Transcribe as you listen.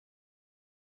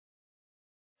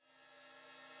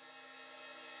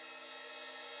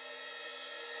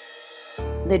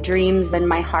the dreams in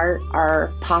my heart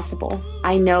are possible.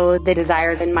 I know the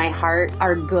desires in my heart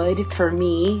are good for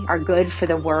me, are good for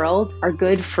the world, are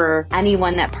good for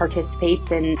anyone that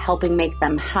participates in helping make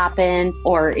them happen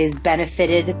or is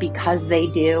benefited because they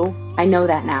do. I know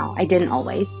that now. I didn't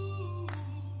always.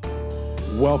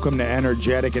 Welcome to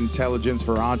Energetic Intelligence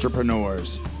for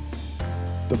Entrepreneurs,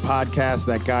 the podcast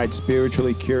that guides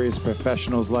spiritually curious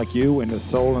professionals like you into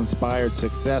soul-inspired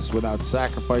success without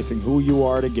sacrificing who you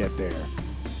are to get there.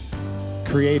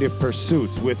 Creative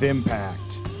pursuits with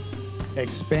impact,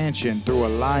 expansion through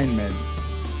alignment,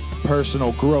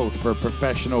 personal growth for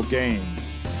professional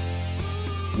gains.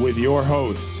 With your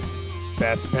host,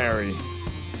 Beth Perry.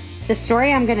 The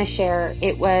story I'm going to share,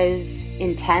 it was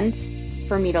intense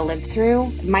for me to live through.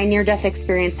 My near-death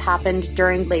experience happened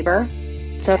during labor.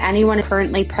 So anyone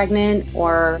currently pregnant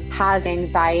or has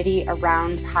anxiety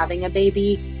around having a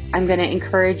baby, I'm going to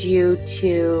encourage you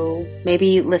to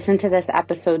maybe listen to this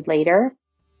episode later.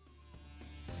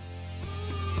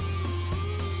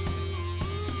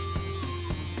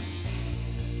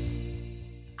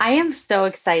 I am so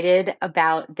excited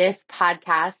about this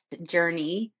podcast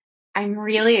journey. I'm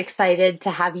really excited to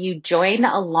have you join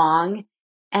along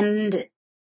and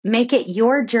make it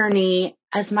your journey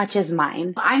as much as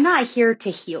mine. I'm not here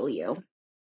to heal you,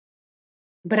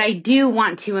 but I do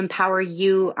want to empower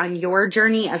you on your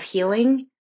journey of healing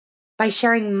by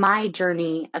sharing my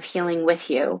journey of healing with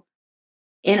you.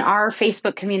 In our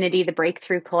Facebook community, the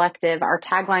Breakthrough Collective, our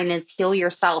tagline is Heal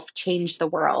Yourself, Change the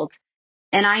World.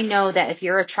 And I know that if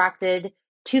you're attracted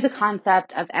to the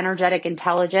concept of energetic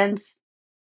intelligence,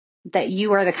 that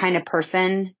you are the kind of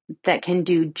person that can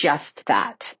do just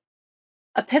that.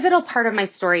 A pivotal part of my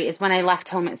story is when I left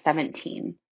home at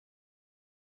 17.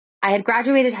 I had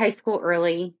graduated high school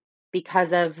early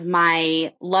because of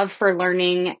my love for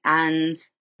learning and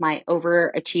my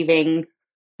overachieving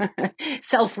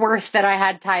self-worth that I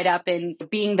had tied up in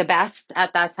being the best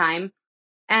at that time.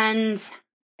 And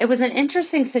it was an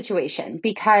interesting situation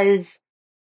because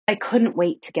I couldn't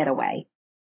wait to get away.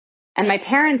 And my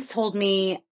parents told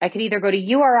me I could either go to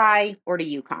URI or to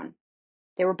UConn.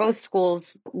 They were both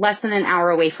schools less than an hour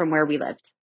away from where we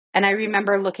lived. And I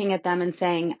remember looking at them and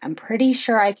saying, I'm pretty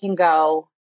sure I can go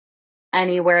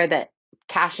anywhere that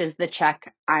cashes the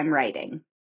check I'm writing.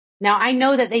 Now, I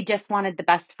know that they just wanted the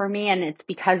best for me, and it's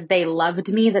because they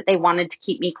loved me that they wanted to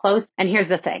keep me close. And here's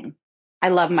the thing. I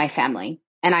love my family,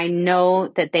 and I know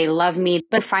that they love me,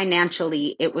 but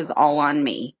financially, it was all on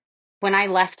me. When I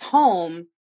left home,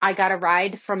 I got a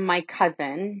ride from my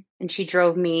cousin, and she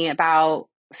drove me about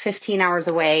 15 hours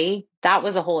away. That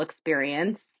was a whole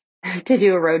experience to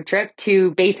do a road trip,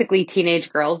 to basically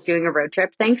teenage girls doing a road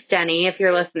trip. Thanks, Jenny, if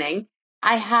you're listening.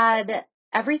 I had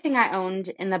everything I owned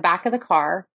in the back of the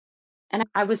car. And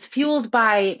I was fueled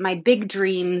by my big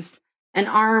dreams and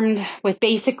armed with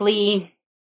basically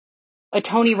a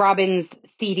Tony Robbins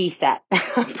CD set,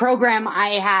 a program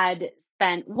I had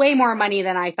spent way more money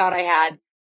than I thought I had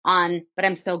on, but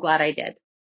I'm so glad I did.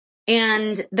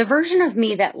 And the version of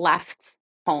me that left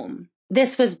home,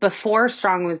 this was before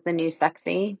strong was the new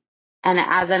sexy. And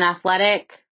as an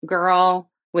athletic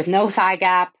girl with no thigh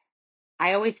gap,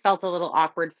 I always felt a little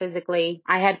awkward physically.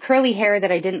 I had curly hair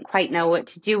that I didn't quite know what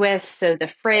to do with, so the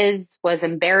frizz was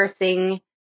embarrassing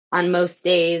on most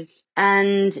days.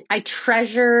 And I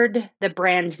treasured the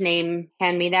brand name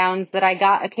hand-me-downs that I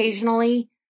got occasionally.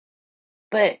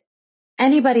 But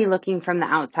anybody looking from the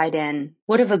outside in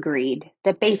would have agreed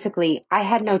that basically I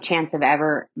had no chance of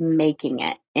ever making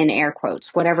it, in air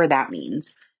quotes, whatever that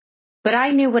means. But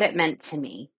I knew what it meant to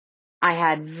me. I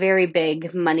had very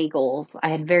big money goals. I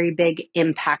had very big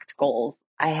impact goals.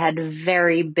 I had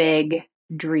very big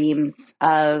dreams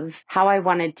of how I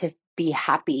wanted to be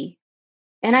happy.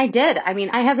 And I did. I mean,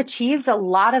 I have achieved a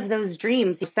lot of those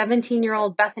dreams.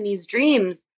 17-year-old Bethany's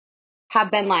dreams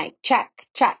have been like, check,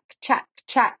 check, check,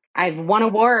 check. I've won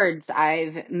awards.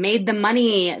 I've made the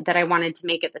money that I wanted to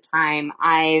make at the time.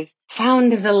 I've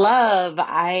found the love.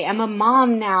 I am a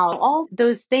mom now. All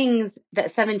those things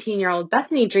that 17-year-old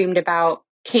Bethany dreamed about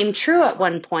came true at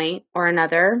one point or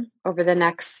another over the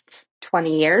next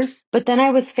 20 years. But then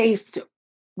I was faced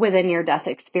with a near-death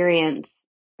experience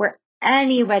where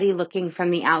anybody looking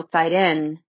from the outside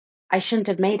in, I shouldn't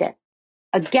have made it.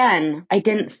 Again, I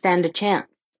didn't stand a chance.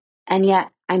 And yet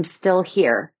I'm still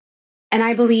here. And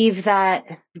I believe that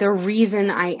the reason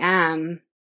I am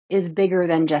is bigger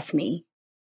than just me.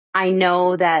 I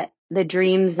know that the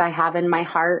dreams I have in my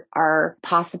heart are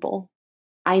possible.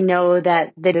 I know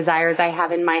that the desires I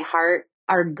have in my heart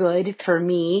are good for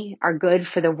me, are good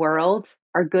for the world,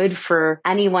 are good for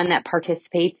anyone that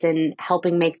participates in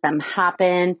helping make them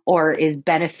happen or is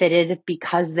benefited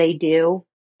because they do.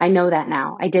 I know that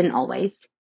now. I didn't always.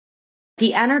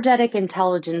 The Energetic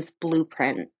Intelligence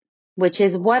Blueprint, which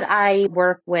is what I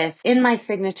work with in my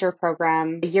signature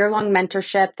program, a year-long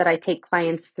mentorship that I take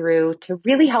clients through to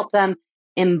really help them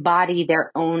embody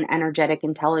their own energetic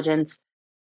intelligence.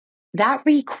 That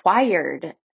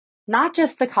required not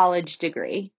just the college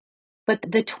degree, but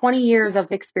the 20 years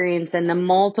of experience and the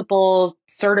multiple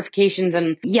certifications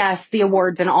and yes, the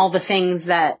awards and all the things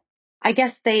that I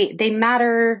guess they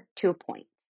matter to a point.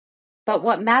 But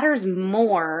what matters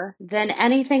more than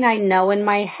anything I know in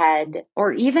my head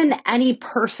or even any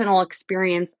personal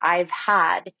experience I've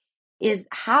had is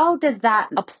how does that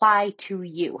apply to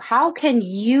you? How can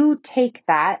you take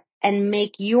that and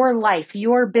make your life,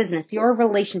 your business, your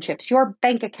relationships, your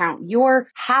bank account, your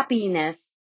happiness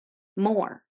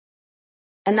more?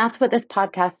 And that's what this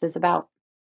podcast is about.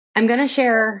 I'm going to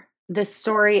share the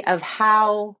story of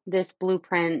how this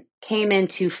blueprint came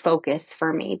into focus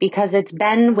for me because it's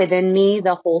been within me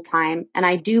the whole time. And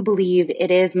I do believe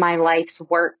it is my life's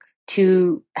work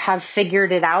to have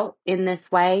figured it out in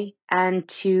this way and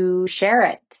to share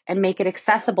it and make it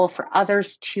accessible for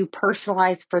others to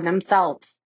personalize for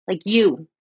themselves. Like you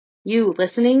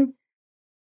listening,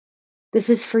 this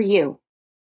is for you.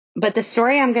 But the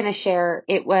story I'm going to share,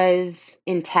 it was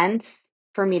intense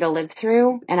for me to live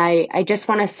through. And I just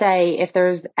want to say, if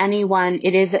there's anyone,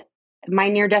 my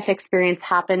near-death experience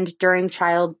happened during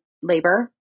child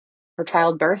labor or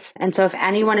childbirth. And so if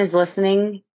anyone is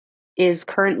listening, is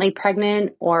currently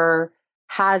pregnant or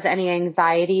has any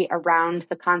anxiety around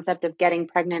the concept of getting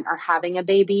pregnant or having a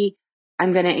baby,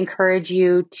 I'm going to encourage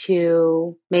you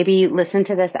to maybe listen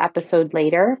to this episode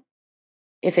later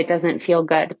if it doesn't feel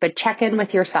good, but check in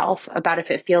with yourself about if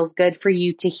it feels good for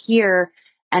you to hear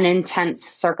an intense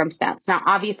circumstance. Now,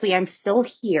 obviously, I'm still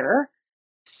here,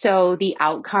 so the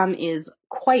outcome is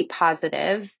quite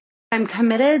positive. I'm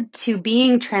committed to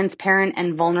being transparent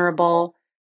and vulnerable,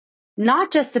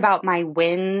 not just about my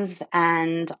wins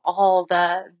and all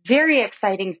the very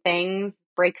exciting things,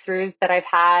 breakthroughs that I've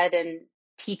had and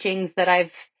teachings that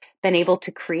I've been able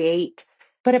to create,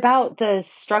 but about the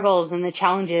struggles and the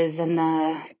challenges and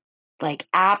the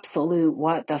absolute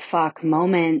what the fuck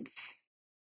moments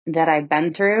that I've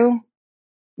been through,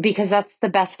 because that's the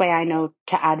best way I know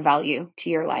to add value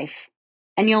to your life.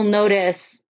 And you'll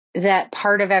notice that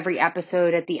part of every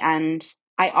episode at the end,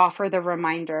 I offer the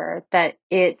reminder that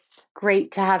it's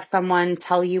great to have someone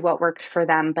tell you what works for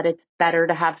them, but it's better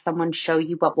to have someone show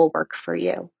you what will work for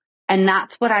you. And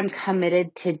that's what I'm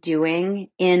committed to doing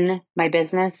in my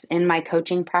business, in my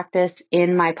coaching practice,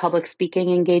 in my public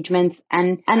speaking engagements,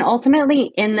 and ultimately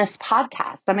in this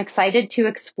podcast. I'm excited to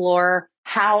explore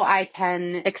how I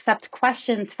can accept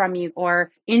questions from you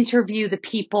or interview the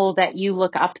people that you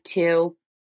look up to.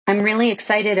 I'm really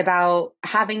excited about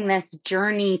having this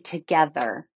journey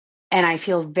together. And I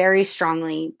feel very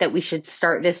strongly that we should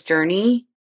start this journey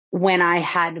when I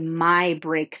had my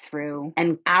breakthrough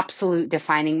and absolute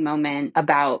defining moment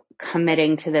about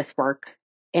committing to this work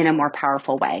in a more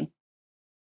powerful way.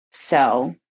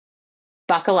 So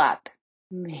buckle up.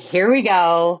 Here we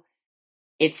go.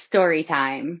 It's story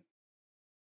time.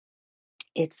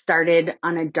 It started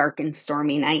on a dark and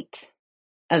stormy night,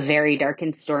 a very dark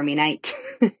and stormy night.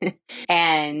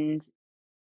 And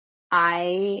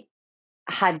I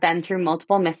had been through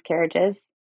multiple miscarriages.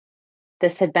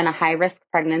 This had been a high risk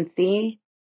pregnancy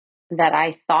that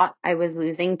I thought I was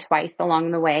losing twice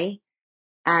along the way.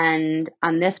 And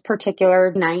on this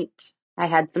particular night, I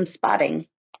had some spotting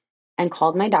and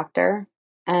called my doctor.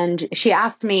 And she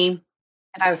asked me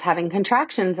if I was having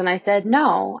contractions. And I said,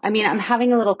 no, I'm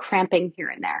having a little cramping here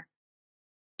and there.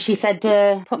 She said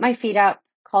to put my feet up,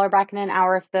 call her back in an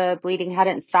hour if the bleeding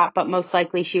hadn't stopped, but most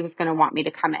likely she was going to want me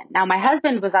to come in. Now, my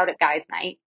husband was out at guys'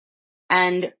 night.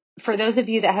 And for those of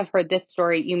you that have heard this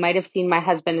story, you might have seen my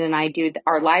husband and I do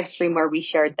our live stream where we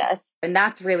shared this. And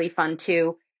that's really fun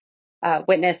to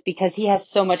witness because he has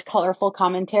so much colorful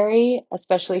commentary,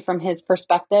 especially from his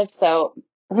perspective. So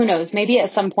who knows, maybe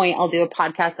at some point I'll do a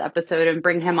podcast episode and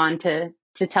bring him on to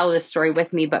tell this story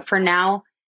with me. But for now,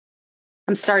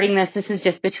 I'm starting this. This is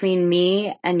just between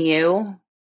me and you,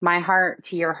 my heart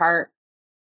to your heart.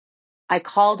 I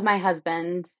called my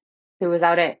husband who was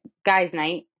out at guys'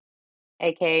 night,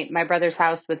 aka my brother's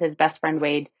house with his best friend,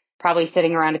 Wade, probably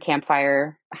sitting around a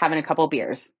campfire, having a couple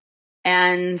beers.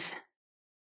 And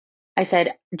I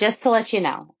said, just to let you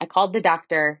know, I called the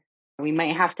doctor. We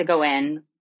might have to go in,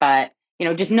 but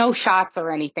just no shots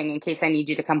or anything in case I need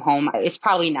you to come home. It's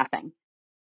probably nothing.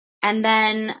 And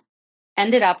then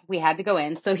ended up, we had to go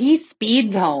in. So he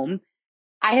speeds home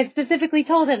I had specifically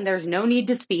told him there's no need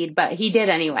to speed, but he did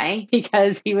anyway,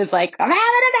 because he was like, I'm having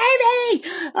a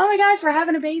baby. Oh my gosh, we're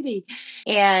having a baby.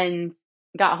 And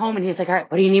got home and he was like, all right,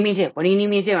 what do you need me to do? What do you need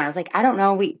me to do? And I was like, I don't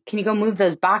know. Can you go move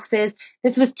those boxes?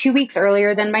 This was 2 weeks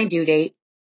earlier than my due date.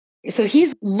 So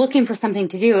he's looking for something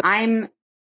to do. I'm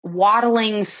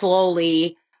waddling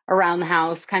slowly around the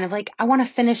house, kind of like, I want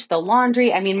to finish the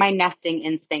laundry. I mean, my nesting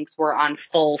instincts were on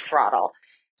full throttle.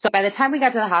 So by the time we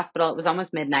got to the hospital, it was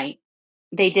almost midnight.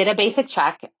 They did a basic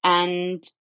check and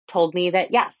told me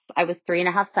that, yes, I was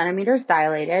 3.5 centimeters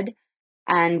dilated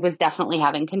and was definitely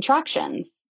having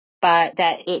contractions, but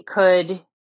that it could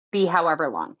be however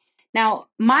long. Now,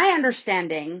 my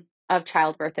understanding of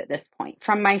childbirth at this point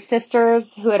from my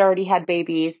sisters who had already had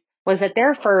babies was that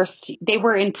they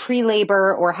were in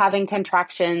pre-labor or having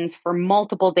contractions for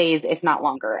multiple days, if not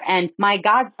longer. And my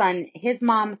godson, his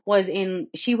mom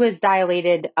she was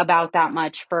dilated about that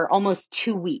much for almost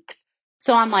 2 weeks.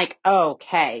 So I'm like,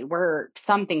 okay,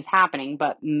 something's happening,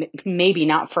 but maybe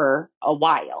not for a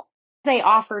while. They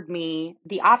offered me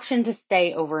the option to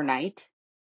stay overnight.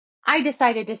 I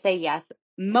decided to say yes,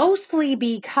 mostly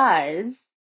because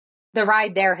the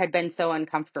ride there had been so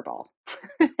uncomfortable.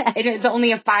 It was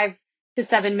only a 5 to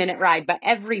 7 minute ride, but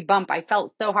every bump I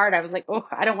felt so hard. I was like, oh,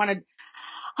 I don't want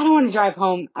to drive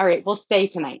home. All right, we'll stay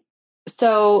tonight.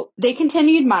 So they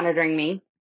continued monitoring me.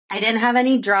 I didn't have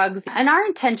any drugs. And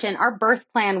our birth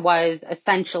plan was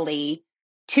essentially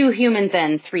 2 humans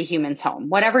in, 3 humans home.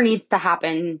 Whatever needs to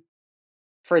happen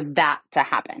for that to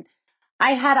happen.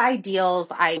 I had ideals.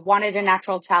 I wanted a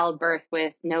natural childbirth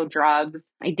with no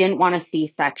drugs. I didn't want a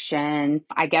C-section.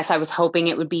 I guess I was hoping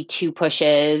it would be 2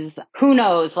 pushes. Who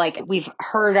knows? Like, we've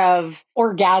heard of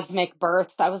orgasmic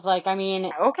births. I was like, I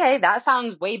mean, okay, that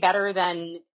sounds way better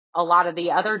than a lot of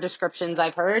the other descriptions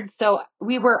I've heard. So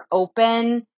we were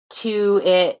open to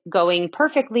it going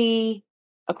perfectly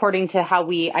according to how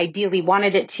we ideally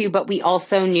wanted it to, but we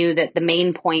also knew that the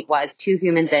main point was 2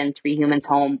 humans in, 3 humans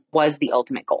home was the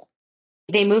ultimate goal.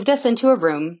 They moved us into a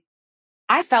room.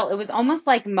 I felt it was almost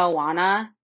like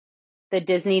Moana, the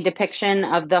Disney depiction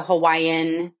of the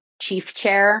Hawaiian chief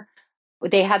chair.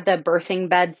 They had the birthing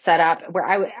bed set up where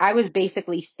I was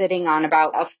basically sitting on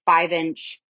about a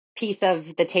 5-inch piece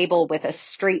of the table with a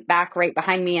straight back right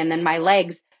behind me. And then my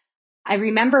legs, I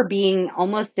remember being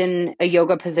almost in a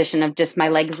yoga position of just my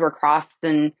legs were crossed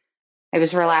and I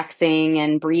was relaxing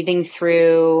and breathing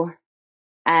through.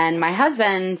 And my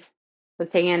husband was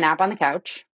taking a nap on the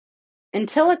couch.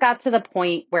 Until it got to the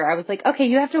point where I was like, okay,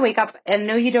 you have to wake up and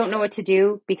no, you don't know what to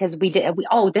do because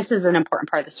this is an important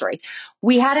part of the story.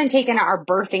 We hadn't taken our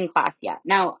birthing class yet.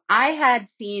 Now, I had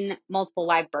seen multiple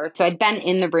live births. So I'd been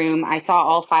in the room. I saw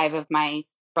all 5 of my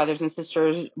brothers and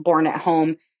sisters born at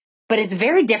home, but it's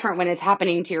very different when it's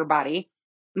happening to your body.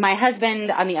 My husband,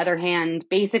 on the other hand,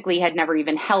 basically had never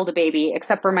even held a baby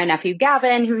except for my nephew,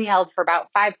 Gavin, who he held for about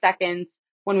 5 seconds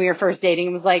when we were first dating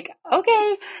and was like,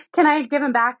 okay, can I give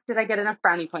him back? Did I get enough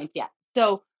brownie points yet?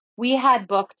 So we had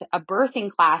booked a birthing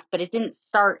class, but it didn't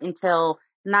start until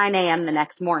 9 a.m. the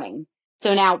next morning.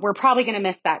 So now we're probably going to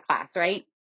miss that class, right?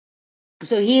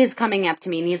 So he is coming up to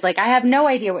me and he's like, I have no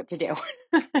idea what to do.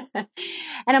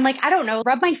 And I'm like, I don't know,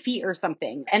 rub my feet or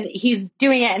something. And he's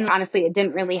doing it. And honestly, it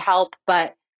didn't really help,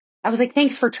 but I was like,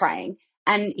 thanks for trying.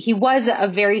 And he was a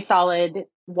very solid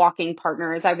walking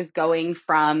partner as I was going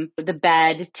from the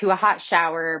bed to a hot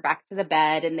shower, back to the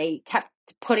bed. And they kept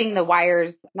putting the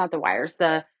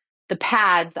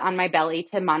pads on my belly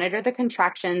to monitor the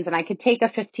contractions. And I could take a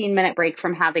 15-minute break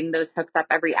from having those hooked up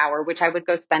every hour, which I would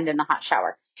go spend in the hot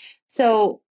shower.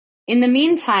 So in the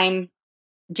meantime,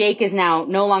 Jake is now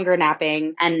no longer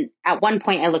napping. And at one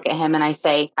point I look at him and I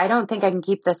say, I don't think I can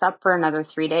keep this up for another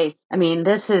 3 days. I mean,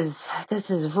 this is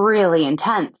really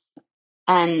intense.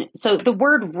 And so the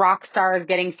word rock star is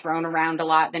getting thrown around a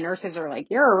lot. The nurses are like,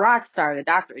 you're a rock star. The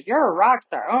doctors, you're a rock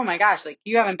star. Oh my gosh. Like,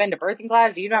 you haven't been to birthing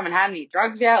class. You haven't had any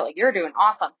drugs yet. Like, you're doing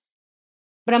awesome.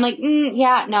 But I'm like,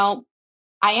 yeah, no,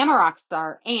 I am a rock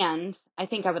star and I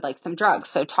think I would like some drugs.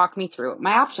 So talk me through what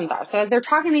my options are. So as they're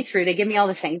talking me through, they give me all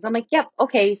the things. I'm like, yep.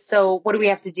 Okay. So what do we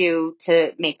have to do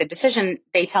to make the decision?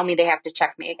 They tell me they have to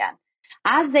check me again.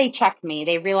 As they check me,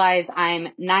 they realize I'm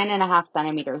 9.5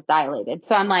 centimeters dilated.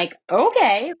 So I'm like,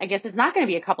 okay, I guess it's not going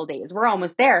to be a couple days. We're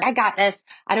almost there. I got this.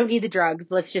 I don't need the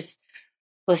drugs. Let's just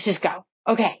go.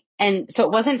 Okay. And so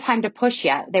it wasn't time to push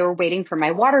yet. They were waiting for my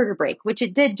water to break, which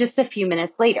it did just a few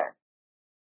minutes later.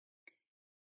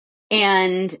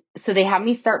 And so they have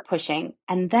me start pushing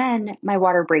and then my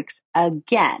water breaks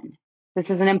again. This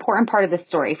is an important part of the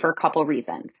story for a couple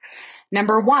reasons.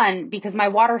 Number one, because my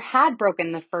water had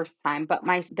broken the first time, but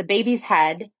the baby's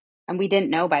head And we didn't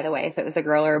know, by the way, if it was a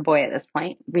girl or a boy at this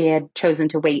point. We had chosen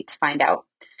to wait to find out.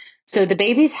 So the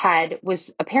baby's head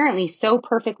was apparently so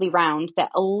perfectly round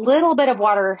that a little bit of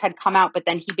water had come out, but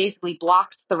then he basically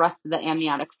blocked the rest of the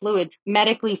amniotic fluid.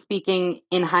 Medically speaking,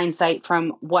 in hindsight,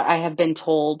 from what I have been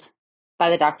told by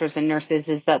the doctors and nurses,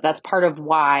 is that that's part of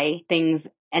why things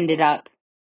ended up,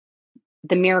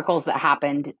 the miracles that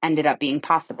happened ended up being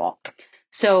possible.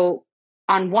 So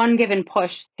on one given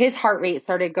push, his heart rate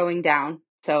started going down.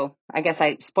 So I guess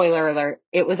spoiler alert,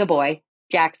 it was a boy,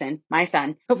 Jackson, my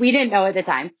son, but we didn't know at the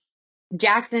time.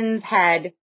 Jackson's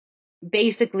head,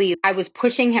 basically, I was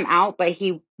pushing him out, but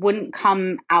he wouldn't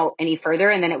come out any further.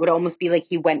 And then it would almost be like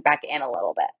he went back in a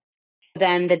little bit.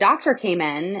 Then the doctor came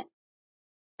in,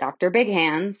 Dr. Big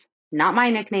Hands, not my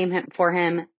nickname for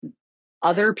him.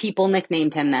 Other people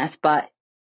nicknamed him this, but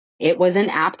it was an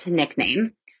apt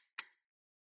nickname.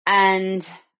 And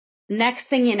next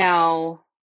thing you know,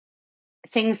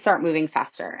 things start moving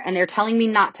faster and they're telling me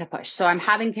not to push. So I'm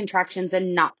having contractions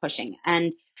and not pushing.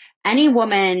 And any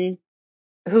woman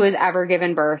who has ever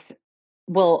given birth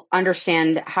will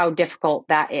understand how difficult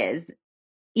that is.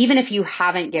 Even if you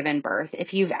haven't given birth,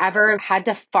 if you've ever had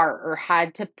to fart or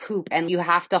had to poop and you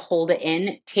have to hold it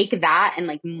in, take that and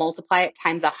like multiply it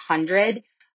times 100.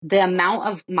 The amount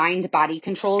of mind body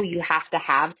control you have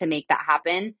to make that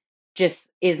happen just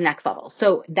is next level.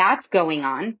 So that's going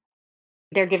on.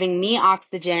 They're giving me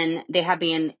oxygen. They have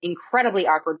me in incredibly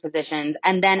awkward positions.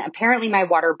 And then apparently my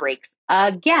water breaks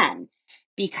again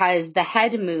because the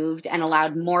head moved and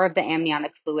allowed more of the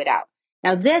amniotic fluid out.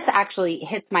 Now this actually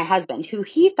hits my husband, who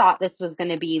he thought this was going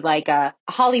to be like a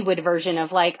Hollywood version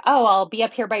of like, oh, I'll be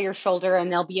up here by your shoulder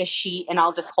and there'll be a sheet and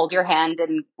I'll just hold your hand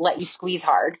and let you squeeze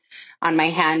hard on my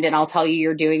hand and I'll tell you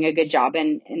you're doing a good job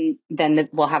and then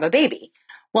we'll have a baby.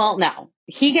 Well, no,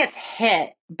 he gets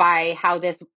hit by how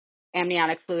this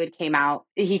amniotic fluid came out.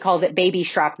 He calls it baby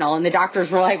shrapnel. And the doctors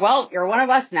were like, well, you're one of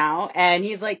us now. And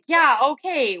he's like, yeah,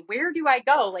 okay, where do I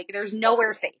go? Like, there's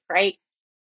nowhere safe, right?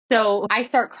 So I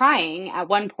start crying at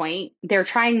one point. They're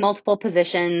trying multiple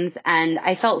positions. And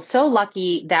I felt so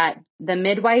lucky that the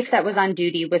midwife that was on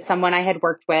duty was someone I had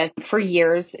worked with for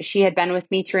years. She had been with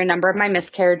me through a number of my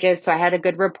miscarriages. So I had a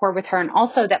good rapport with her. And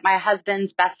also that my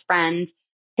husband's best friend,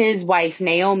 his wife,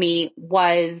 Naomi,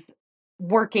 was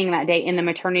working that day in the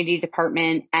maternity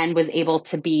department and was able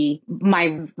to be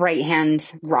my right hand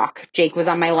rock. Jake was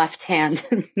on my left hand.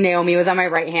 Naomi was on my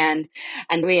right hand.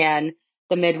 And Leanne,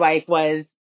 the midwife, was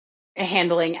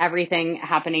handling everything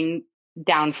happening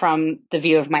down from the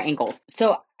view of my ankles.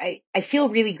 So I feel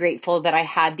really grateful that I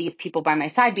had these people by my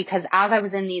side, because as I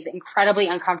was in these incredibly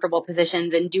uncomfortable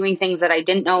positions and doing things that I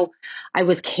didn't know I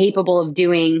was capable of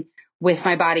doing with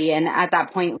my body. And at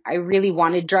that point, I really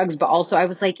wanted drugs, but also I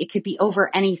was like, it could be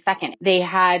over any second. They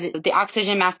had the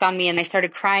oxygen mask on me and they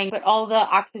started crying, but all the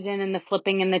oxygen and the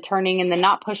flipping and the turning and the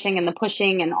not pushing and the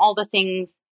pushing and all the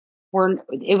things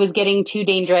it was getting too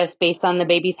dangerous based on the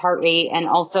baby's heart rate and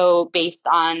also based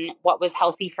on what was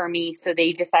healthy for me. So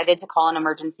they decided to call an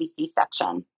emergency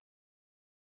C-section.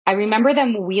 I remember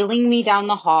them wheeling me down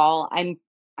the hall.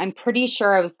 I'm pretty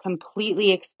sure I was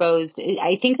completely exposed.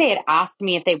 I think they had asked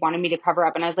me if they wanted me to cover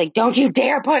up, and I was like, don't you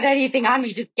dare put anything on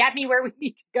me. Just get me where we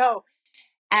need to go.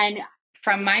 And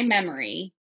from my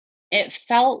memory, it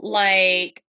felt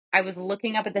like I was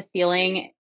looking up at the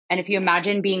ceiling. And if you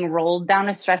imagine being rolled down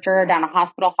a stretcher down a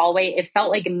hospital hallway, it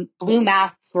felt like blue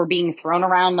masks were being thrown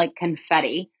around like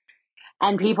confetti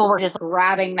and people were just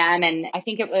grabbing them. And I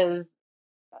think it was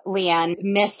Leanne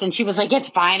missed and she was like, it's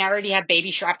fine. I already have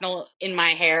baby shrapnel in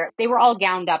my hair. They were all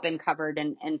gowned up and covered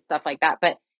and stuff like that.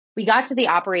 But we got to the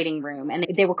operating room and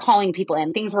they were calling people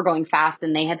in. Things were going fast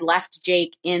and they had left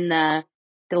Jake in the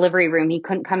delivery room. He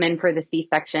couldn't come in for the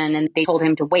C-section and they told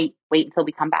him to wait until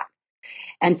we come back.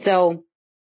 And so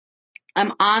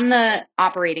I'm on the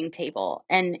operating table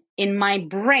and in my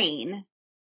brain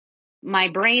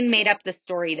made up the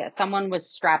story that someone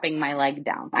was strapping my leg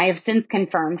down. I have since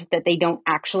confirmed that they don't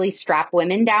actually strap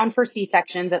women down for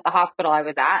C-sections at the hospital I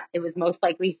was at. It was most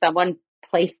likely someone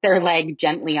placed their leg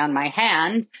gently on my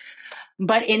hand.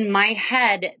 But in my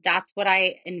head, that's what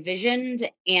I envisioned,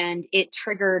 and it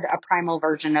triggered a primal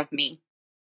version of me.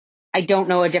 I don't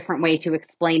know a different way to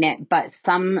explain it, but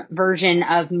some version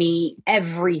of me,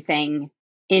 everything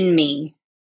in me.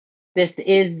 This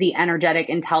is the energetic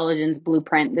intelligence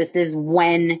blueprint. This is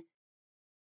when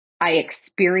I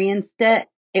experienced it.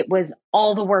 It was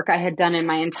all the work I had done in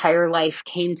my entire life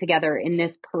came together in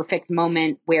this perfect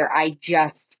moment where I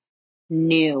just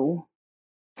knew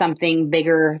something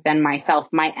bigger than myself.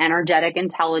 My energetic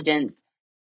intelligence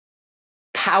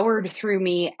powered through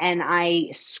me and I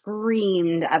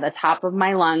screamed at the top of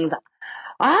my lungs,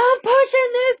 I'm pushing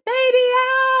this baby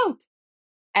out.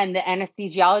 And the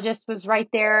anesthesiologist was right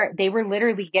there. They were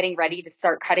literally getting ready to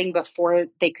start cutting before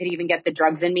they could even get the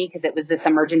drugs in me because it was this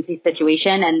emergency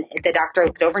situation. And the doctor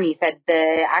looked over and he said,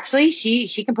 actually,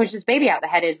 she can push this baby out. The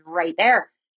head is right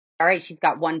there. All right, she's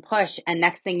got one push. And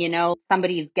next thing you know,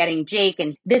 somebody's getting Jake.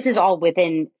 And this is all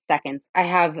within seconds. I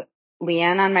have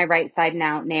Leanne on my right side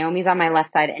now. Naomi's on my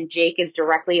left side. And Jake is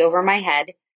directly over my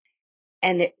head.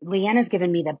 And Leanne has given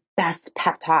me the best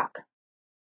pep talk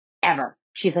ever.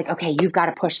 She's like, okay, you've got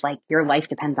to push like your life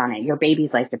depends on it. Your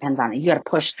baby's life depends on it. You got to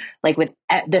push like with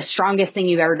the strongest thing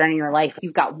you've ever done in your life.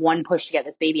 You've got one push to get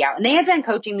this baby out. And they had been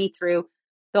coaching me through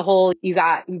the whole, you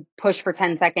push for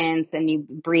 10 seconds and you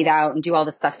breathe out and do all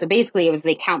this stuff. So basically it was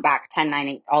they count back 10, 9,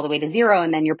 8, all the way to 0.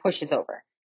 And then your push is over.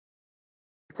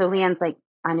 So Leanne's like,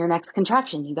 on your next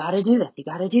contraction, you got to do this. You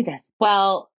got to do this.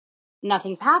 Well,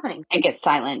 nothing's happening. It gets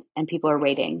silent and people are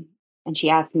waiting. And she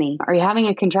asked me, are you having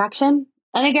a contraction?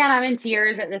 And again, I'm in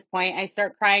tears at this point. I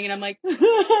start crying and I'm like,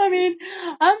 I mean,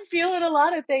 I'm feeling a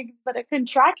lot of things, but a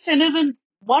contraction isn't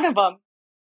one of them.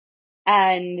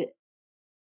 And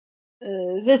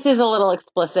this is a little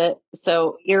explicit.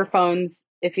 So earphones,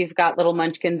 if you've got little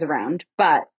munchkins around,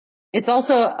 but it's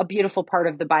also a beautiful part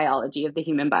of the biology of the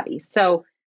human body. So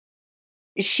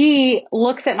she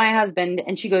looks at my husband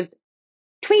and she goes,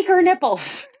 tweak her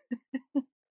nipples.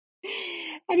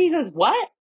 And he goes, what?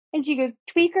 And she goes,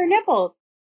 tweak her nipples.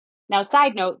 Now,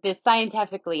 side note, this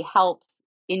scientifically helps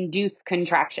induce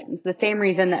contractions. The same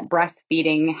reason that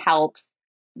breastfeeding helps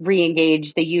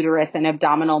re-engage the uterus and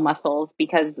abdominal muscles,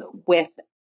 because with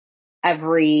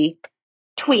every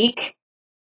tweak,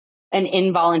 an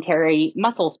involuntary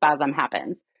muscle spasm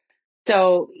happens.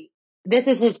 So this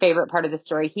is his favorite part of the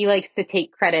story. He likes to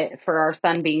take credit for our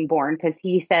son being born because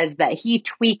he says that he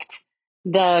tweaked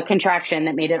the contraction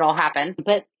that made it all happen.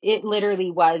 But it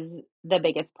literally was the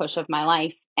biggest push of my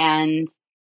life. And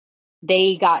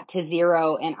they got to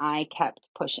 0 and I kept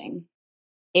pushing.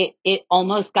 It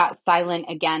almost got silent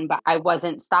again, but I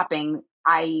wasn't stopping.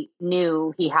 I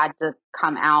knew he had to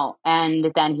come out,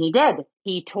 and then he did.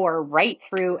 He tore right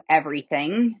through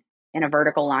everything in a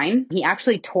vertical line. He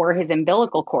actually tore his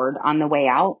umbilical cord on the way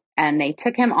out, and they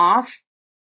took him off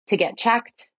to get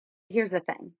checked. Here's the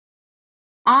thing.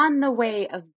 On the way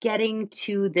of getting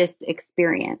to this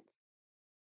experience,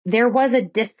 there was a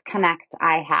disconnect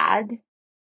I had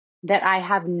that I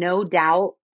have no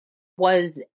doubt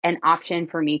was an option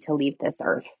for me to leave this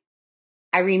earth.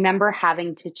 I remember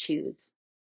having to choose.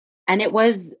 And it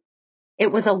was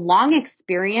a long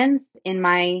experience in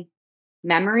my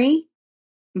memory,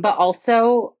 but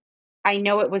also I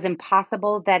know it was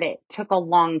impossible that it took a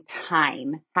long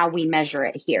time, how we measure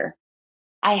it here.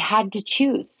 I had to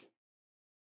choose.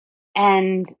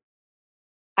 And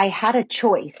I had a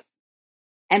choice.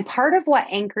 And part of what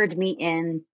anchored me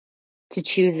in to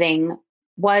choosing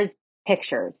was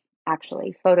pictures,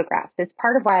 actually, photographs. It's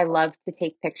part of why I love to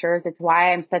take pictures. It's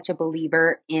why I'm such a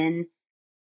believer in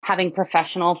having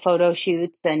professional photo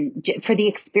shoots and for the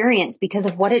experience, because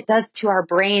of what it does to our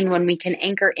brain when we can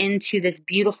anchor into this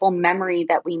beautiful memory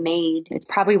that we made. It's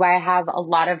probably why I have a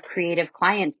lot of creative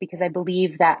clients, because I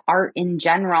believe that art in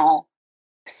general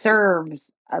serves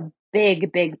a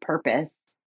big, big purpose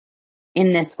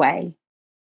in this way.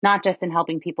 Not just in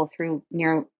helping people through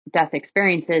near-death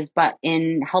experiences, but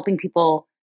in helping people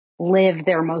live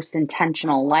their most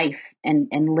intentional life and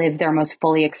live their most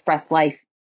fully expressed life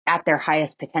at their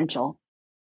highest potential.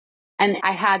 And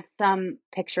I had some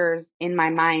pictures in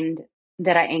my mind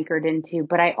that I anchored into,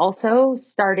 but I also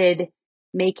started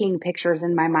making pictures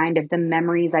in my mind of the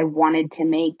memories I wanted to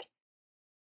make.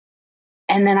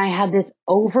 And then I had this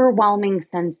overwhelming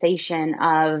sensation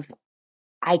of,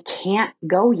 I can't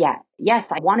go yet. Yes,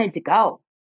 I wanted to go.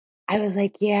 I was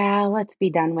like, yeah, let's be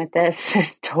done with this.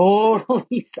 This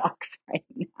totally sucks right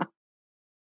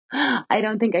now. I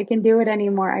don't think I can do it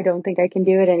anymore. I don't think I can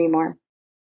do it anymore.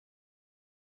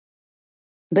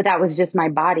 But that was just my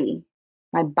body.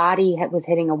 My body was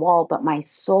hitting a wall, but my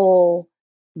soul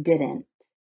didn't.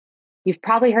 You've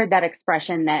probably heard that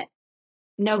expression that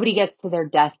nobody gets to their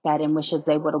deathbed and wishes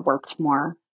they would have worked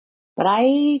more. But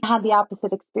I had the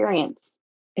opposite experience.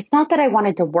 It's not that I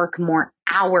wanted to work more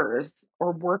hours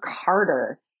or work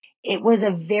harder. It was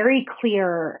a very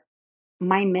clear,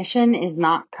 my mission is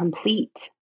not complete.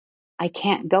 I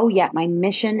can't go yet. My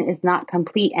mission is not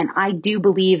complete. And I do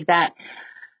believe that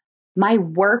my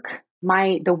work,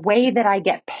 the way that I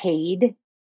get paid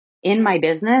in my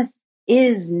business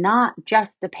is not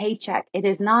just a paycheck. It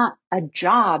is not a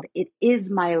job. It is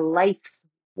my life's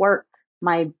work,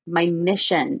 my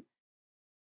mission.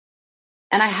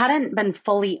 And I hadn't been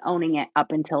fully owning it up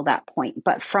until that point.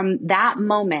 But from that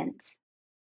moment,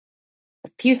 a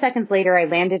few seconds later, I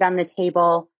landed on the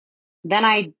table. Then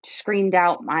I screamed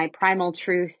out my primal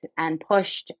truth and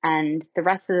pushed, and the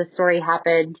rest of the story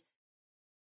happened.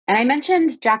 And I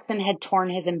mentioned Jackson had torn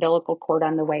his umbilical cord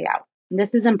on the way out.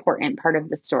 This is an important part of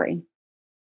the story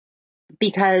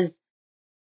because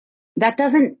that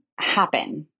doesn't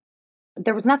happen.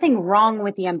 There was nothing wrong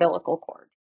with the umbilical cord.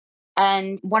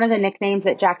 And one of the nicknames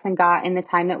that Jackson got in the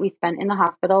time that we spent in the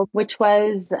hospital, which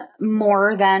was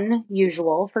more than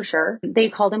usual for sure, they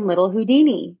called him Little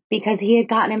Houdini because he had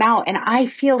gotten him out. And I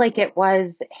feel like it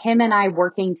was him and I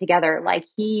working together, like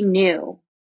he knew.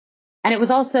 And it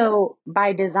was also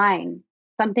by design,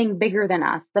 something bigger than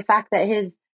us. The fact that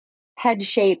his head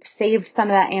shape saved some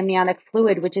of that amniotic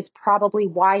fluid, which is probably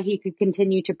why he could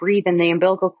continue to breathe and the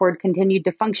umbilical cord continued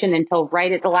to function until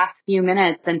right at the last few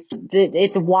minutes. And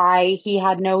it's why he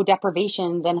had no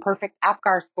deprivations and perfect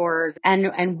APGAR scores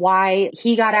and why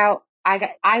he got out.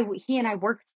 He and I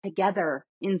worked together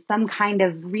in some kind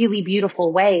of really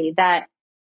beautiful way that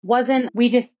wasn't, we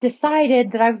just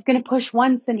decided that I was going to push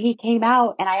once and he came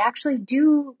out. And I actually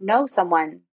do know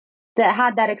someone that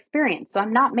had that experience. So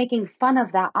I'm not making fun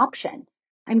of that option.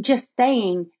 I'm just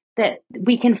saying that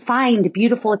we can find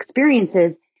beautiful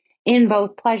experiences in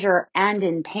both pleasure and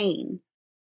in pain.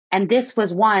 And this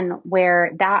was one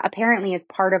where that apparently is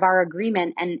part of our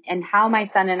agreement and how my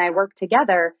son and I work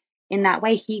together in that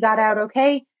way. He got out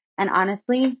okay. And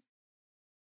honestly,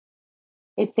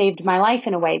 it saved my life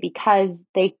in a way because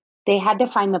they had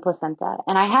to find the placenta.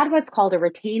 And I had what's called a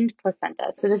retained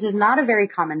placenta. So this is not a very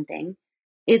common thing.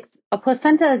 It's a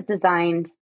placenta is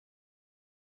designed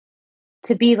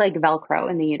to be like Velcro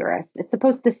in the uterus. It's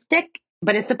supposed to stick,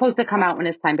 but it's supposed to come out when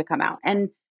it's time to come out. And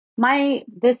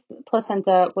this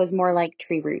placenta was more like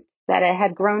tree roots that it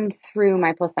had grown through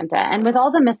my placenta. And with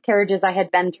all the miscarriages I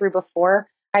had been through before,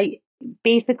 I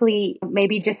basically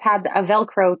maybe just had a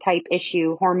Velcro type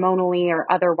issue hormonally or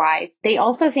otherwise. They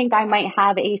also think I might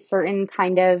have a certain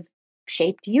kind of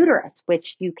shaped uterus,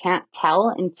 which you can't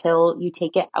tell until you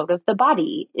take it out of the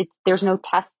body. There's no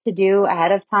test to do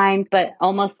ahead of time, but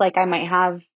almost like I might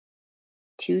have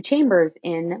two chambers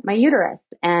in my uterus.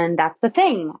 And that's the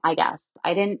thing, I guess.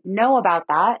 I didn't know about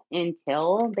that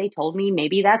until they told me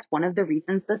maybe that's one of the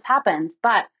reasons this happened.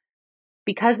 But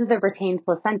because of the retained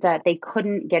placenta, they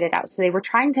couldn't get it out. So they were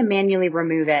trying to manually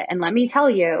remove it. And let me tell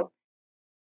you,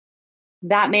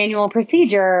 that manual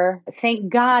procedure, thank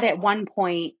God at one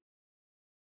point,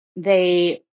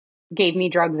 they gave me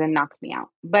drugs and knocked me out.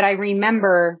 But I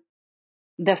remember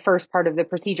the first part of the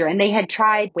procedure and they had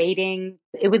tried waiting.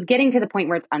 It was getting to the point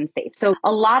where it's unsafe. So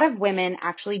a lot of women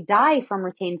actually die from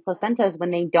retained placentas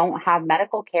when they don't have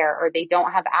medical care or they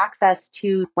don't have access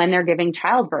to when they're giving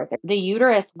childbirth. The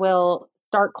uterus will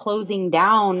start closing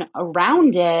down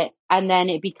around it and then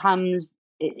it becomes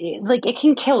like it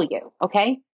can kill you.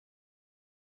 Okay.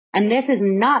 And this is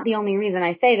not the only reason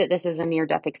I say that this is a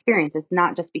near-death experience. It's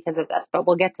not just because of this, but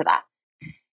we'll get to that.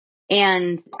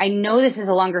 And I know this is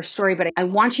a longer story, but I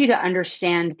want you to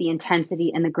understand the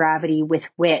intensity and the gravity with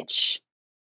which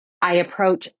I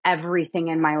approach everything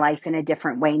in my life in a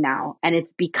different way now. And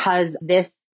it's because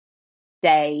this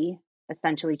day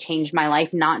essentially changed my life,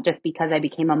 not just because I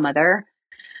became a mother,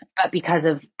 but because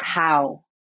of how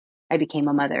I became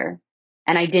a mother.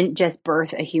 And I didn't just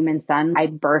birth a human son, I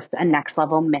birthed a next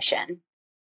level mission.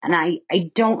 And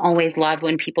I don't always love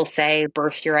when people say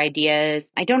birth your ideas.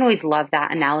 I don't always love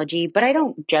that analogy, but I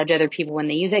don't judge other people when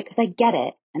they use it because I get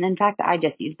it. And in fact, I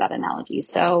just use that analogy.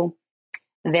 So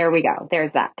there we go.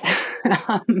 There's that.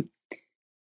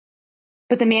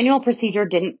 But the manual procedure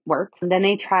didn't work. Then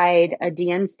they tried a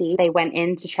DNC. They went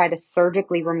in to try to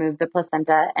surgically remove the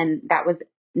placenta, and that was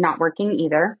not working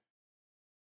either.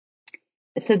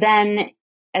 So then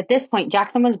at this point,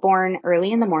 Jackson was born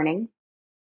early in the morning.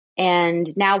 And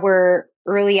now we're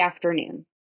early afternoon.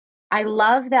 I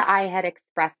love that I had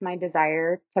expressed my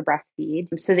desire to breastfeed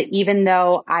so that even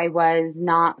though I was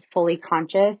not fully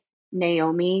conscious,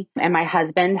 Naomi and my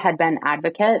husband had been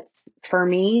advocates for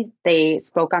me. They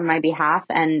spoke on my behalf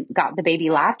and got the baby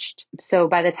latched. So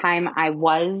by the time I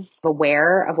was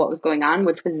aware of what was going on,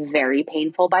 which was very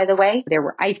painful, by the way, there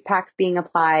were ice packs being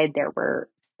applied. There were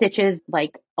stitches,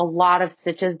 like a lot of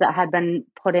stitches that had been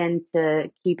put in to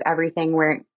keep everything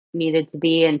where it needed to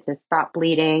be and to stop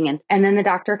bleeding. And then the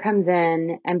doctor comes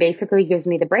in and basically gives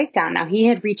me the breakdown. Now, he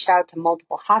had reached out to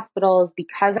multiple hospitals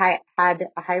because I had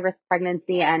a high risk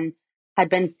pregnancy and had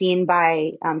been seen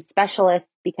by specialists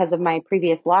because of my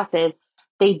previous losses.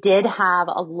 They did have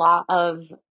a lot of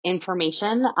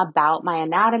information about my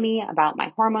anatomy, about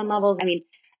my hormone levels. I mean,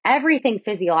 everything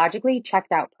physiologically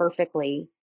checked out perfectly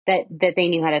that they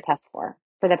knew how to test for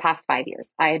the past 5 years.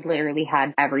 I had literally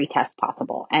had every test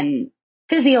possible. And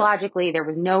physiologically, there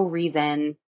was no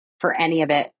reason for any of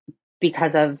it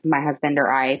because of my husband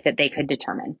or I that they could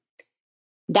determine.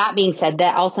 That being said,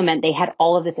 that also meant they had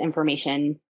all of this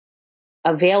information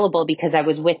available because I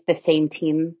was with the same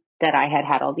team that I had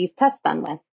had all these tests done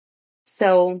with.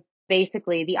 So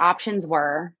basically, the options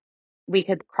were we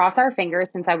could cross our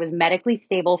fingers since I was medically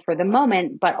stable for the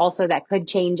moment, but also that could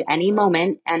change any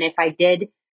moment. And if I did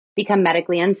become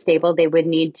medically unstable, they would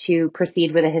need to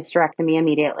proceed with a hysterectomy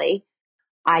immediately.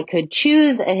 I could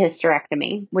choose a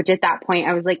hysterectomy, which at that point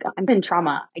I was like, I'm in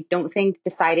trauma. I don't think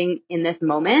deciding in this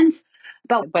moment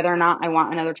about whether or not I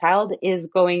want another child is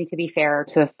going to be fair.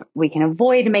 So if we can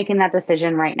avoid making that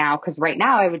decision right now, because right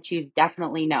now I would choose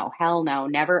definitely no, hell no,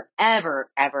 never,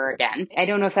 ever, ever again. I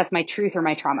don't know if that's my truth or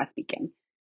my trauma speaking.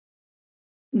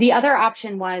 The other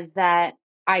option was that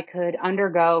I could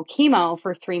undergo chemo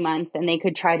for 3 months and they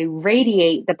could try to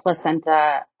radiate the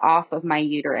placenta off of my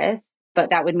uterus, but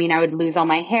that would mean I would lose all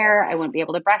my hair. I wouldn't be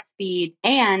able to breastfeed,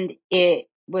 and it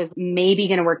was maybe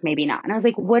going to work, maybe not. And I was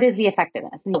like, what is the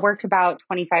effectiveness? And it worked about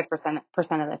 25% of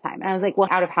the time. And I was like, well,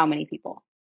 out of how many people?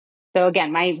 So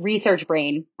again, my research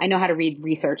brain, I know how to read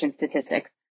research and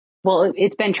statistics. Well,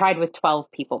 it's been tried with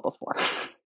 12 people before.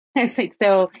 I was like,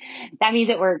 so that means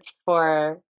it worked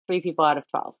for 3 people out of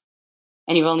 12.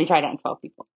 And you've only tried it on 12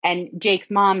 people. And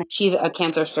Jake's mom, she's a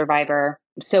cancer survivor.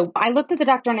 So I looked at the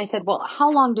doctor and I said, well,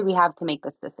 how long do we have to make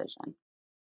this decision?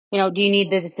 You know, do you need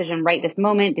the decision right this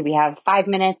moment? Do we have 5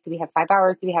 minutes? Do we have 5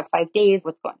 hours? Do we have 5 days?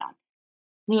 What's going on?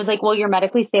 And he was like, well, you're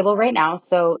medically stable right now.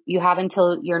 So you have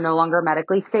until you're no longer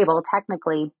medically stable,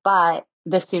 technically, but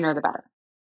the sooner the better.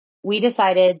 We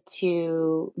decided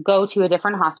to go to a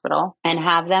different hospital and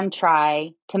have them try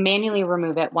to manually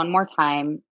remove it one more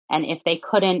time. And if they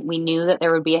couldn't, we knew that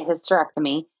there would be a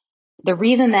hysterectomy. The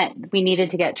reason that we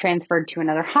needed to get transferred to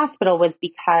another hospital was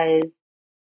because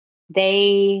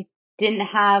they didn't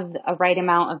have a right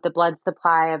amount of the blood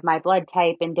supply of my blood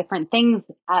type and different things.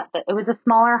 It was a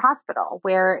smaller hospital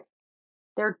where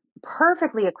they're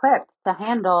perfectly equipped to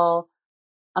handle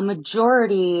a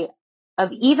majority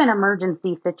of even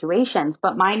emergency situations.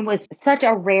 But mine was such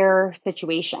a rare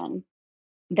situation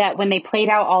that when they played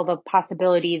out all the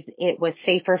possibilities, it was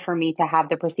safer for me to have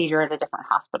the procedure at a different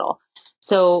hospital.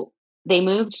 So they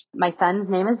moved, my son's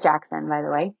name is Jackson, by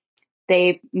the way.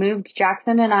 They moved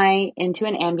Jackson and I into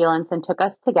an ambulance and took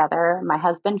us together. My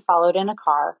husband followed in a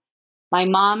car. My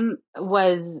mom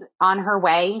was on her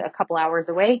way a couple hours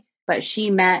away, but she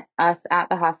met us at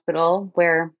the hospital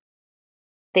where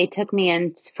they took me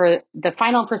in for the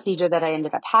final procedure that I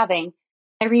ended up having.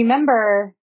 I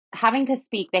remember having to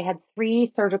speak. They had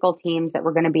 3 surgical teams that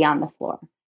were going to be on the floor.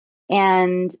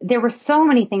 And there were so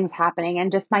many things happening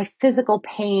and just my physical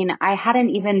pain. I hadn't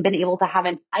even been able to have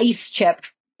an ice chip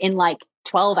in like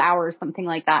 12 hours, something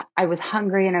like that. I was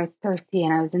hungry and I was thirsty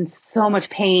and I was in so much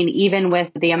pain, even with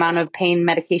the amount of pain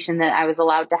medication that I was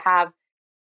allowed to have.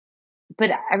 But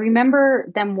I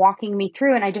remember them walking me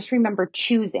through and I just remember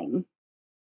choosing.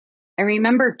 I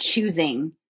remember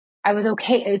choosing. I was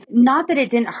okay. It's not that it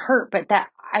didn't hurt, but that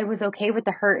I was okay with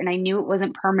the hurt and I knew it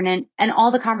wasn't permanent and all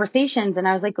the conversations. And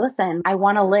I was like, listen, I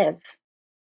want to live.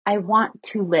 I want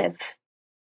to live.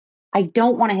 I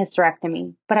don't want a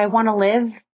hysterectomy, but I want to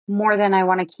live more than I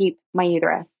want to keep my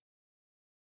uterus.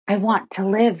 I want to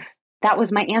live. That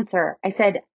was my answer. I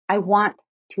said, I want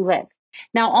to live.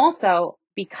 Now, also,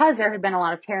 because there had been a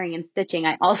lot of tearing and stitching,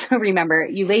 I also remember,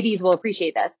 you ladies will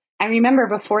appreciate this. I remember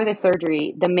before the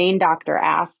surgery, the main doctor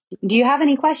asked, do you have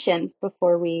any questions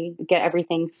before we get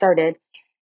everything started?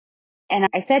 And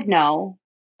I said no.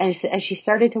 And as she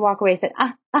started to walk away, I said,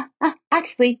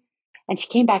 actually. And she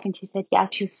came back and she said,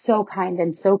 yes. She was so kind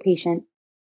and so patient.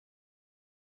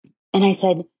 And I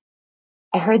said,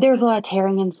 I heard there was a lot of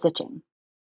tearing and stitching.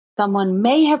 Someone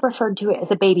may have referred to it as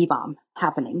a baby bomb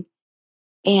happening.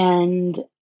 And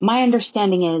my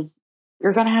understanding is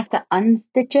you're going to have to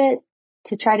unstitch it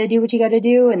to try to do what you got to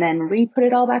do and then re-put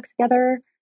it all back together.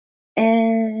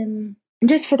 And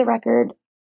just for the record,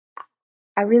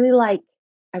 I really like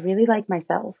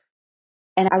myself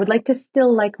and I would like to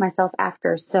still like myself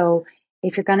after. So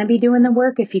if you're going to be doing the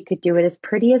work, if you could do it as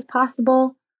pretty as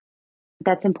possible,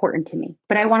 that's important to me.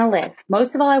 But I want to live.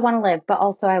 Most of all, I want to live, but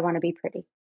also I want to be pretty.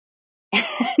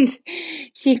 And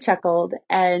she chuckled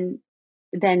and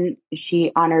then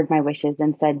she honored my wishes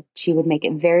and said she would make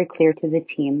it very clear to the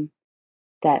team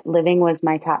that living was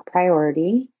my top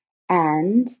priority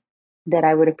and that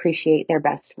I would appreciate their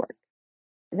best work.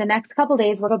 The next couple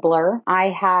days were a blur. I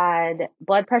had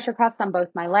blood pressure cuffs on both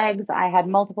my legs. I had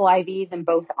multiple IVs in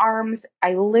both arms.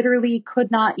 I literally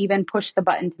could not even push the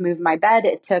button to move my bed.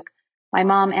 It took my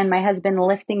mom and my husband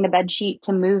lifting the bed sheet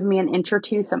to move me an inch or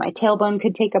two so my tailbone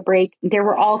could take a break. There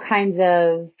were all kinds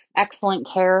of excellent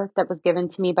care that was given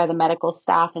to me by the medical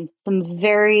staff and some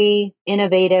very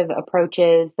innovative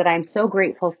approaches that I'm so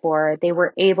grateful for. They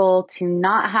were able to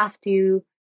not have to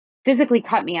physically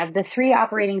cut me. Of the 3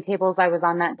 operating tables I was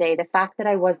on that day, the fact that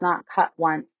I was not cut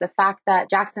once, the fact that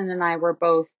Jackson and I were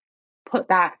both put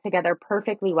back together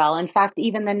perfectly well. In fact,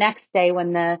 even the next day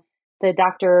when the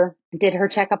doctor did her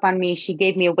checkup on me, she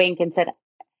gave me a wink and said,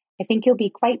 I think you'll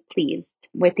be quite pleased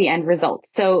with the end result.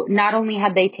 So not only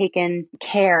had they taken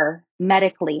care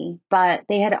medically, but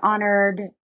they had honored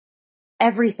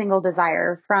every single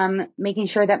desire, from making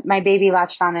sure that my baby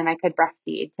latched on and I could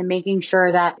breastfeed, to making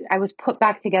sure that I was put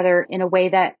back together in a way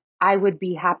that I would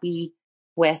be happy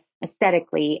with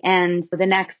aesthetically. And the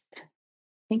next, I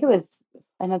think it was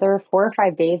another 4 or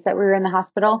 5 days that we were in the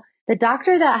hospital, the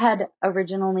doctor that had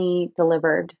originally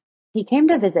delivered, he came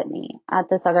to visit me at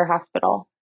this other hospital.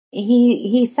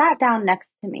 He sat down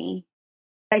next to me.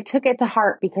 I took it to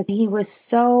heart because he was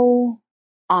so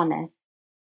honest,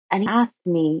 and he asked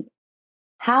me,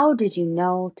 how did you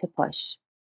know to push?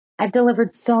 I've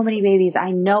delivered so many babies.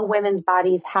 I know women's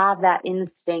bodies have that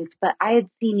instinct, but I had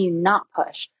seen you not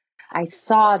push. I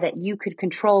saw that you could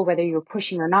control whether you were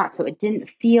pushing or not. So it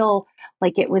didn't feel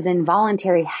like it was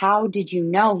involuntary. How did you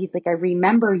know? He's like, I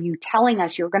remember you telling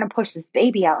us you were going to push this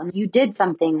baby out, and you did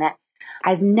something that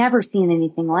I've never seen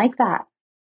anything like that.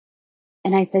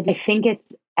 And I said, I think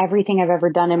it's everything I've ever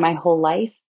done in my whole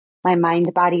life, my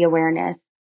mind-body awareness,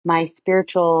 my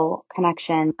spiritual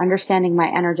connection, understanding my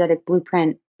energetic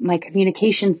blueprint, my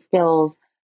communication skills,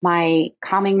 my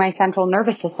calming my central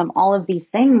nervous system, all of these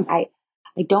things. I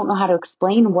don't know how to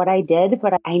explain what I did,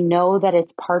 but I know that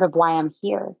it's part of why I'm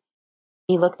here.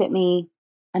 He looked at me,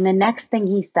 and the next thing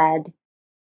he said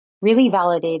really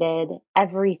validated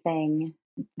everything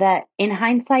that in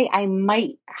hindsight, I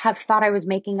might have thought I was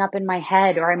making up in my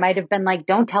head, or I might have been like,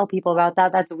 don't tell people about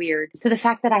that. That's weird. So the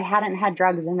fact that I hadn't had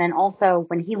drugs, and then also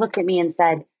when he looked at me and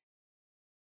said,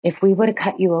 if we would have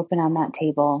cut you open on that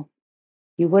table,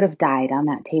 you would have died on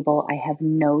that table. I have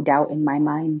no doubt in my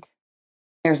mind.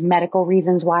 There's medical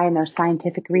reasons why, and there's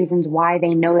scientific reasons why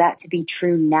they know that to be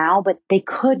true now, but they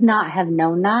could not have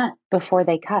known that before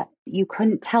they cut. You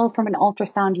couldn't tell from an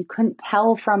ultrasound. You couldn't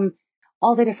tell from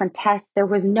all the different tests. There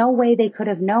was no way they could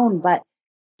have known, but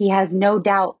he has no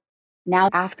doubt now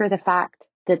after the fact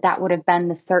that that would have been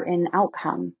the certain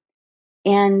outcome.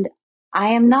 And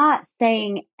I am not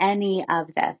saying any of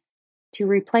this to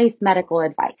replace medical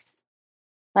advice.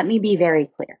 Let me be very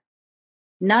clear.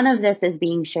 None of this is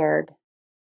being shared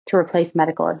to replace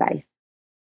medical advice.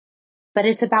 But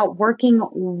it's about working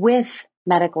with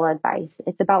medical advice.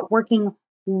 It's about working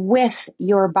with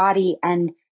your body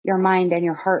and your mind and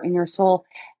your heart and your soul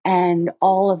and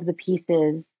all of the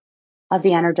pieces of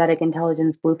the energetic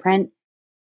intelligence blueprint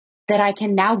that I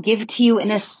can now give to you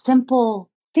in a simple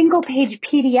single page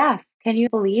PDF. Can you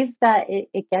believe that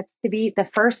it gets to be the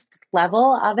first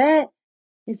level of it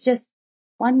is just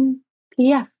one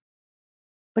PDF,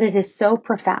 but it is so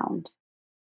profound.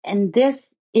 And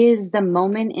this is the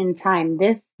moment in time.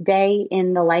 This day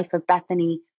in the life of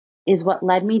Bethany is what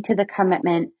led me to the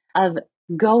commitment of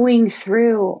going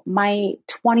through my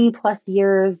 20 plus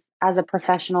years as a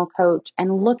professional coach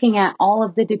and looking at all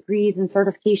of the degrees and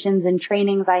certifications and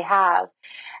trainings I have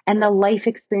and the life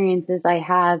experiences I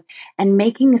have and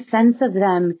making sense of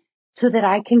them so that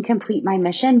I can complete my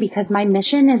mission, because my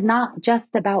mission is not just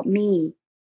about me.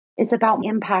 It's about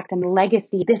impact and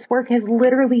legacy. This work has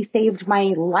literally saved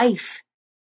my life.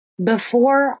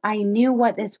 Before I knew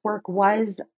what this work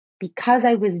was, because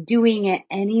I was doing it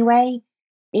anyway,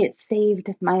 it saved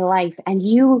my life. And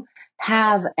you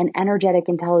have an energetic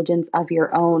intelligence of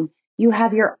your own. You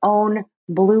have your own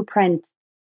blueprint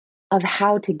of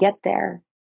how to get there.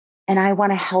 And I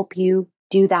want to help you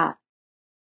do that.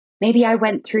 Maybe I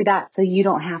went through that so you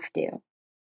don't have to.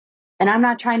 And I'm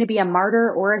not trying to be a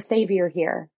martyr or a savior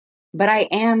here, but I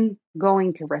am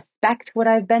going to respect what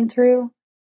I've been through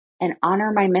and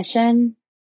honor my mission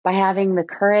by having the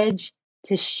courage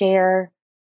to share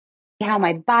how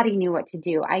my body knew what to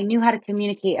do. I knew how to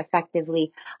communicate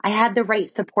effectively. I had the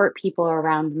right support people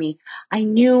around me. I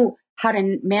knew how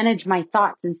to manage my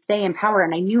thoughts and stay in power,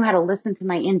 and I knew how to listen to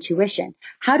my intuition.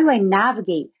 How do I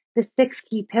navigate the 6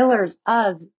 key pillars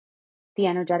of the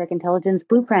energetic intelligence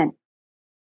blueprint?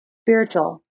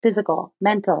 Spiritual, physical,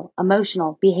 mental,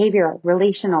 emotional, behavioral,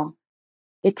 relational.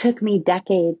 It took me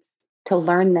decades to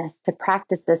learn this, to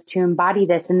practice this, to embody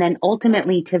this, and then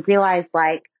ultimately to realize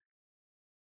like,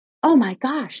 oh my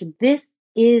gosh, this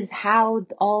is how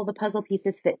all the puzzle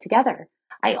pieces fit together.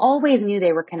 I always knew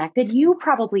they were connected. You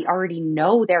probably already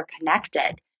know they're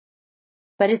connected.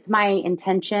 But it's my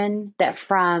intention that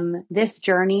from this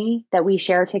journey that we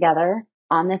share together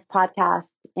on this podcast,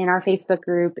 in our Facebook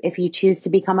group, if you choose to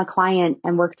become a client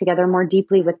and work together more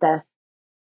deeply with this,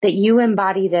 that you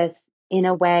embody this in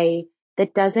a way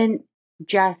that doesn't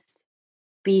just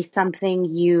be something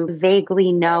you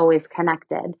vaguely know is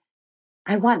connected.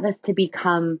 I want this to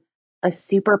become a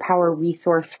superpower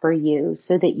resource for you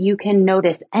so that you can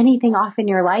notice anything off in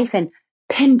your life and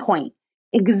pinpoint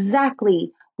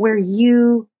exactly where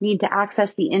you need to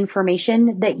access the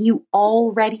information that you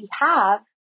already have.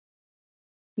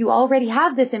 You already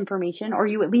have this information, or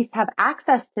you at least have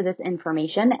access to this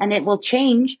information, and it will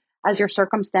change as your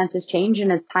circumstances change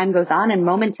and as time goes on, and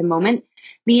moment to moment,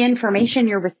 the information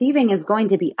you're receiving is going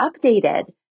to be updated.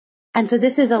 And so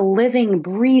this is a living,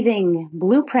 breathing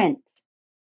blueprint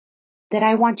that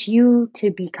I want you to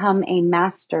become a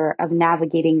master of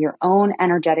navigating your own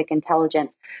energetic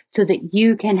intelligence so that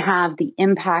you can have the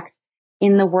impact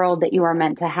in the world that you are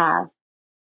meant to have.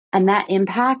 And that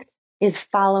impact is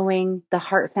following the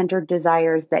heart-centered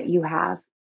desires that you have.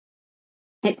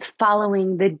 It's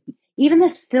following even the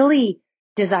silly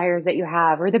desires that you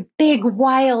have, or the big,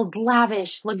 wild,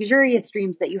 lavish, luxurious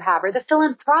dreams that you have, or the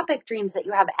philanthropic dreams that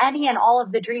you have, any and all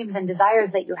of the dreams and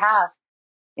desires that you have.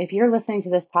 If you're listening to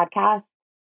this podcast,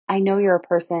 I know you're a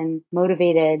person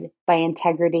motivated by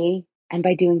integrity and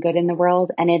by doing good in the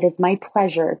world, and it is my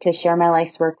pleasure to share my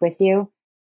life's work with you.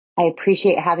 I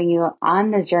appreciate having you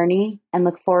on the journey and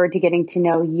look forward to getting to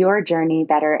know your journey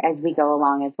better as we go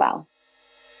along as well.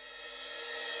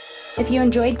 If you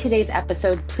enjoyed today's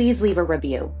episode, please leave a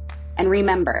review. And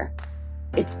remember,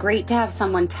 it's great to have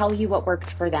someone tell you what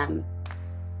worked for them,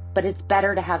 but it's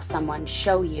better to have someone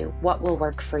show you what will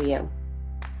work for you.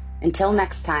 Until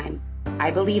next time,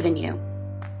 I believe in you.